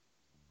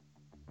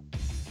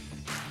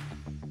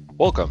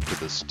Welcome to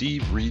the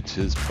Steve Reads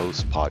His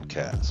Post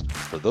podcast.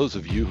 For those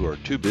of you who are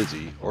too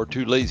busy or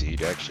too lazy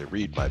to actually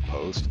read my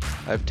post,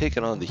 I've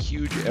taken on the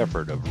huge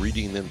effort of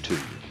reading them to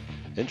you.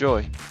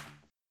 Enjoy.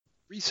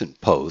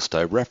 Recent post,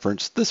 I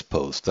referenced this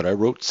post that I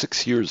wrote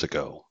 6 years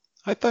ago.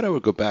 I thought I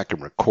would go back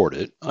and record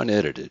it,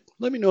 unedited.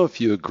 Let me know if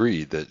you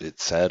agree that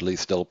it sadly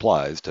still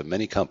applies to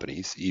many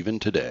companies, even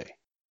today.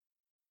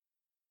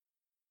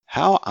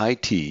 How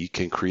IT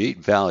can create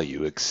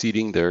value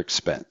exceeding their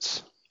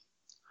expense.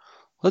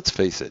 Let's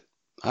face it,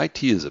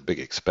 IT is a big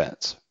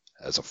expense.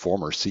 As a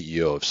former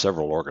CEO of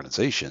several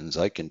organizations,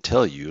 I can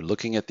tell you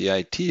looking at the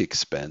IT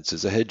expense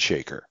is a head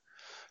shaker.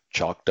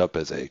 Chalked up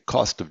as a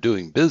cost of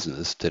doing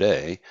business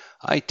today,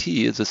 IT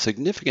is a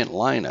significant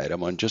line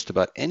item on just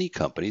about any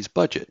company's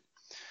budget.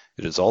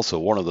 It is also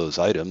one of those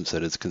items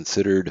that is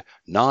considered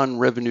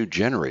non-revenue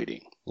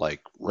generating,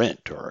 like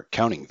rent or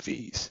accounting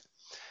fees.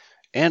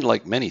 And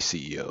like many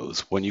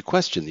CEOs, when you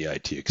question the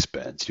IT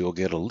expense, you'll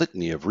get a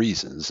litany of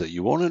reasons that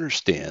you won't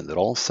understand that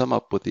all sum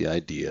up with the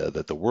idea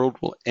that the world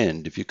will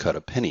end if you cut a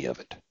penny of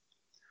it.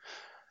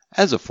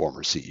 As a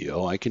former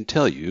CEO, I can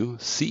tell you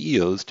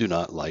CEOs do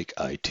not like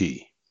IT.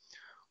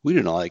 We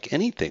do not like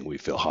anything we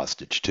feel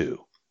hostage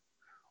to.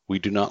 We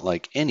do not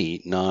like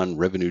any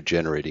non-revenue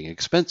generating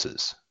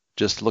expenses.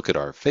 Just look at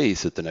our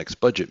face at the next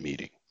budget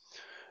meeting.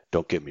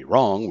 Don't get me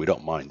wrong, we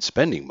don't mind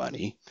spending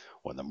money.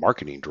 When the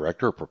marketing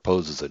director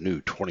proposes a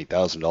new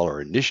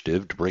 $20,000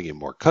 initiative to bring in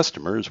more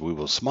customers, we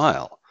will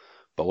smile.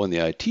 But when the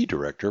IT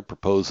director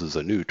proposes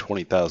a new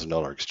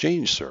 $20,000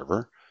 Exchange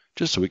server,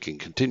 just so we can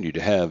continue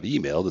to have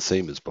email the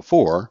same as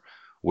before,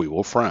 we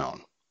will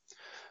frown.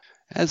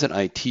 As an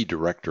IT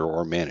director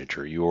or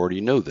manager, you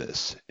already know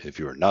this. If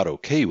you are not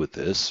okay with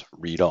this,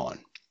 read on.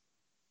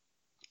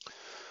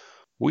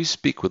 We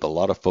speak with a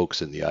lot of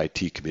folks in the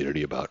IT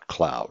community about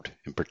cloud,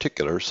 in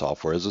particular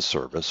software as a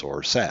service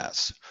or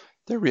SaaS.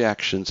 Their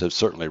reactions have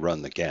certainly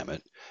run the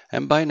gamut,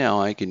 and by now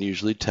I can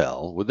usually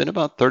tell, within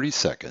about 30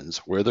 seconds,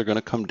 where they're going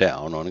to come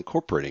down on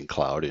incorporating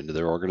cloud into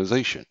their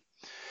organization.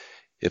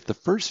 If the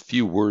first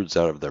few words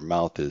out of their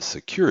mouth is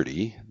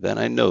security, then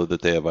I know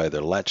that they have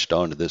either latched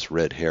onto this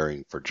red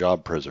herring for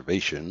job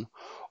preservation,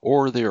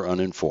 or they are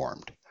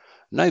uninformed,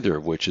 neither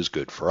of which is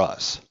good for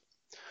us.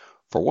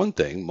 For one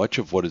thing, much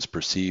of what is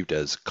perceived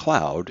as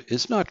cloud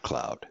is not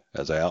cloud,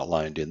 as I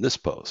outlined in this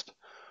post.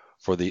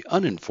 For the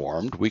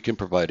uninformed, we can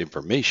provide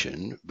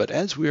information, but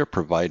as we are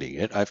providing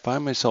it, I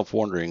find myself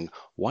wondering,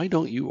 why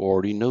don't you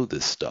already know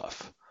this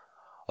stuff?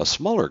 A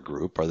smaller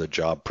group are the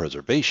job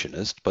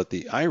preservationists, but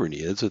the irony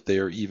is that they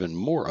are even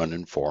more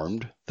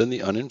uninformed than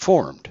the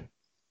uninformed.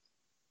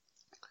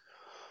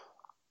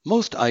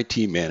 Most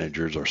IT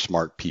managers are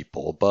smart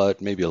people,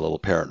 but maybe a little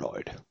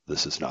paranoid.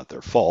 This is not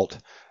their fault.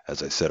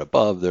 As I said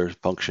above, their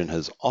function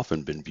has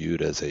often been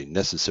viewed as a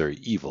necessary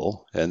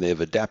evil, and they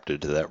have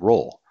adapted to that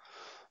role.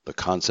 The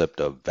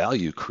concept of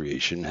value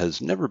creation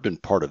has never been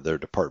part of their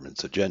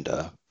department's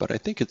agenda, but I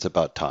think it's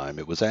about time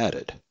it was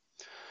added.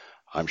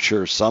 I'm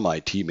sure some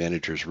IT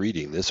managers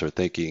reading this are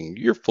thinking,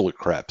 "You're full of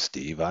crap,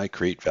 Steve. I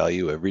create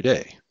value every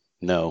day."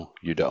 No,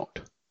 you don't.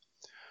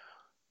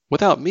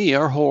 Without me,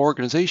 our whole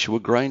organization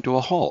would grind to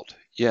a halt.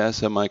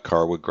 Yes, and my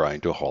car would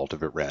grind to a halt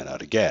if it ran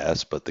out of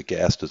gas, but the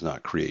gas does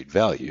not create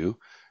value.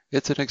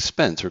 It's an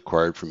expense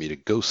required for me to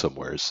go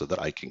somewhere so that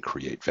I can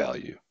create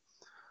value.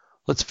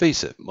 Let's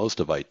face it, most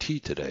of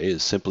IT today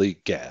is simply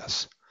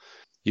gas.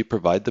 You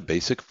provide the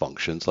basic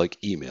functions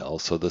like email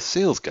so the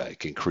sales guy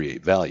can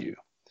create value.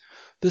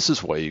 This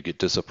is why you get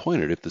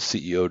disappointed if the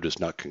CEO does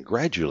not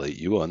congratulate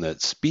you on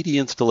that speedy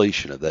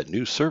installation of that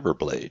new server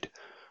blade.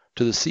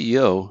 To the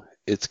CEO,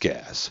 it's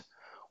gas.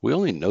 We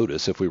only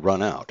notice if we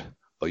run out,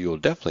 but you will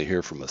definitely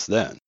hear from us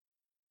then.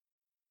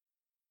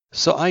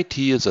 So IT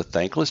is a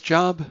thankless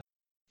job?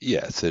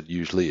 Yes, it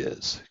usually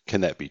is.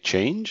 Can that be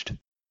changed?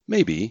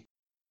 Maybe.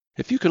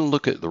 If you can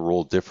look at the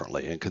role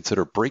differently and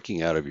consider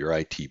breaking out of your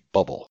IT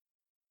bubble.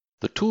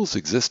 The tools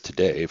exist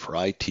today for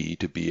IT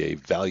to be a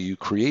value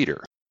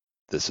creator.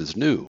 This is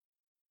new.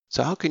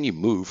 So how can you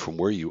move from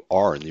where you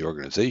are in the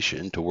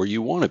organization to where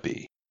you want to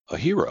be, a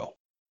hero?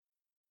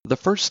 The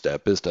first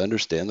step is to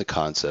understand the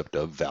concept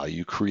of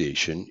value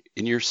creation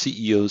in your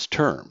CEO's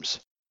terms.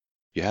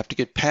 You have to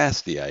get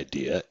past the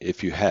idea,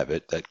 if you have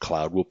it, that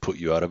cloud will put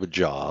you out of a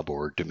job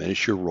or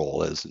diminish your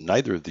role, as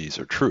neither of these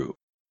are true.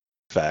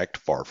 In fact,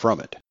 far from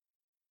it.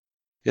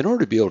 In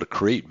order to be able to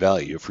create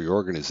value for your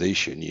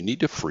organization, you need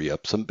to free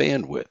up some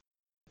bandwidth.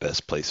 The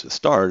best place to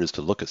start is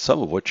to look at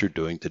some of what you're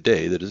doing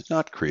today that is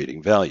not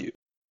creating value.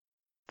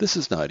 This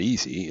is not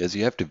easy, as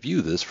you have to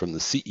view this from the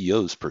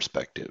CEO's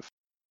perspective.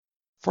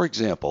 For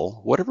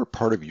example, whatever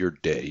part of your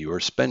day you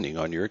are spending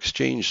on your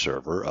Exchange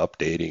server,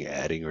 updating,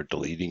 adding, or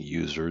deleting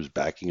users,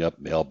 backing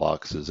up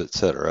mailboxes,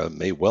 etc.,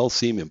 may well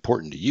seem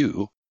important to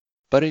you,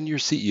 but in your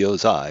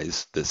CEO's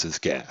eyes, this is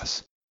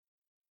gas.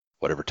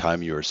 Whatever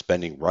time you are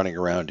spending running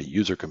around to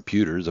user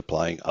computers,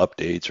 applying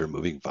updates, or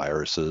moving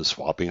viruses,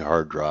 swapping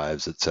hard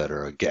drives,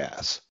 etc.,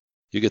 gas.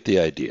 You get the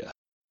idea.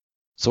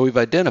 So we've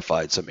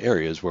identified some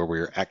areas where we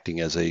are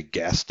acting as a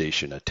gas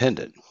station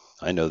attendant.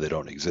 I know they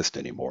don't exist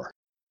anymore.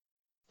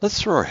 Let's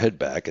throw our head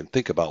back and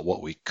think about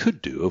what we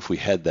could do if we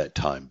had that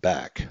time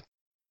back.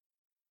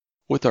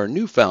 With our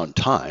newfound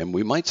time,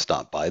 we might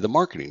stop by the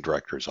marketing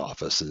director's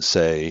office and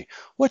say,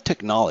 what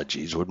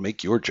technologies would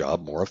make your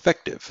job more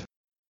effective?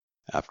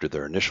 After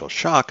their initial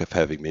shock of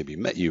having maybe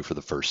met you for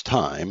the first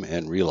time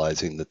and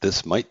realizing that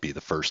this might be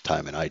the first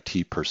time an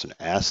IT person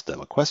asked them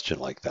a question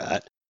like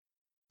that,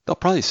 they'll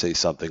probably say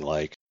something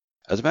like,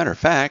 as a matter of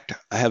fact,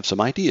 I have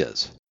some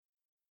ideas.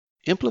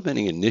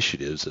 Implementing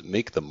initiatives that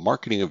make the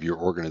marketing of your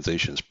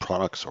organization's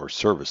products or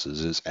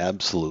services is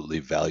absolutely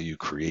value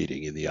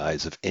creating in the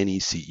eyes of any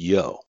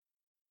CEO.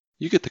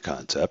 You get the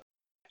concept.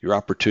 Your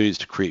opportunities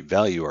to create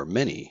value are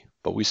many,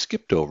 but we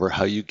skipped over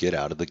how you get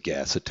out of the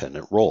gas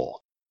attendant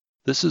role.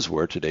 This is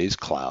where today's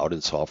cloud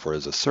and software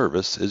as a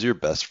service is your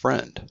best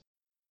friend.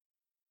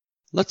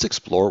 Let's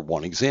explore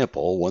one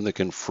example, one that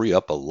can free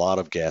up a lot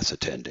of gas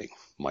attending,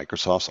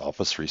 Microsoft's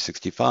Office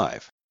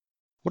 365.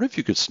 What if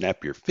you could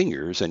snap your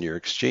fingers and your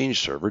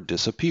Exchange server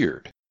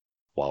disappeared?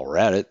 While we're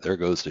at it, there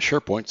goes the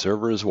SharePoint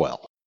server as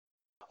well.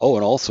 Oh,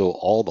 and also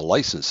all the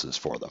licenses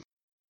for them.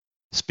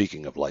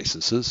 Speaking of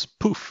licenses,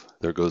 poof,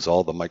 there goes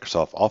all the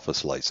Microsoft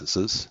Office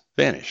licenses,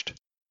 vanished.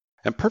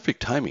 And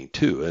perfect timing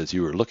too, as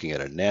you were looking at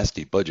a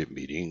nasty budget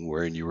meeting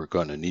wherein you were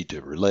going to need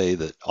to relay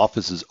that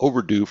Office is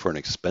overdue for an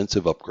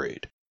expensive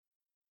upgrade.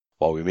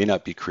 While we may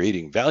not be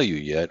creating value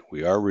yet,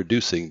 we are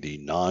reducing the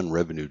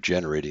non-revenue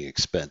generating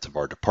expense of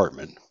our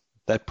department.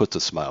 That puts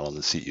a smile on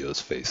the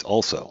CEO's face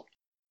also.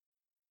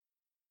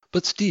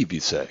 But Steve, you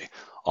say,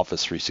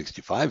 Office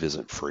 365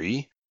 isn't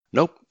free.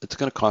 Nope, it's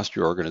going to cost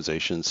your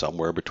organization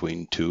somewhere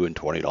between $2 and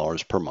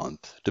 $20 per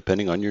month,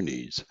 depending on your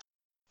needs.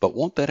 But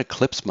won't that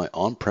eclipse my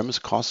on-premise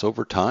costs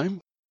over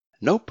time?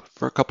 Nope,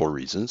 for a couple of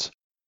reasons.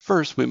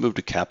 First, we moved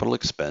a capital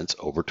expense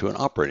over to an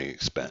operating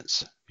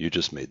expense. You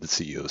just made the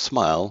CEO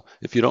smile.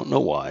 If you don't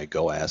know why,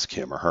 go ask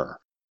him or her.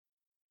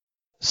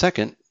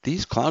 Second,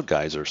 these cloud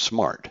guys are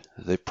smart.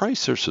 They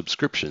price their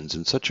subscriptions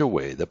in such a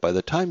way that by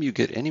the time you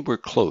get anywhere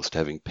close to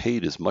having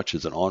paid as much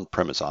as an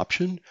on-premise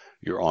option,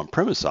 your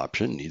on-premise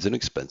option needs an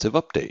expensive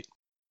update.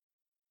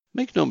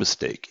 Make no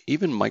mistake,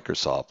 even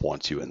Microsoft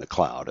wants you in the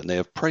cloud, and they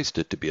have priced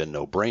it to be a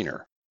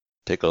no-brainer.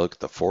 Take a look at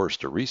the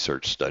Forrester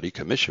research study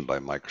commissioned by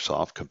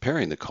Microsoft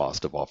comparing the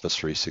cost of Office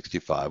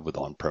 365 with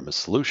on-premise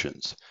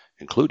solutions,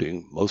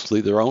 including mostly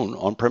their own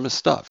on-premise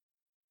stuff.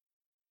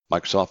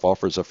 Microsoft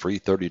offers a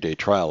free 30-day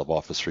trial of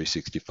Office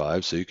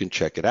 365 so you can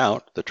check it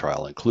out. The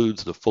trial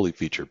includes the fully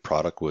featured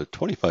product with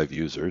 25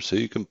 users so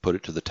you can put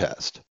it to the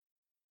test.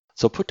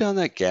 So put down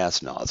that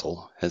gas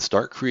nozzle and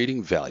start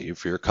creating value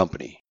for your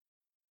company.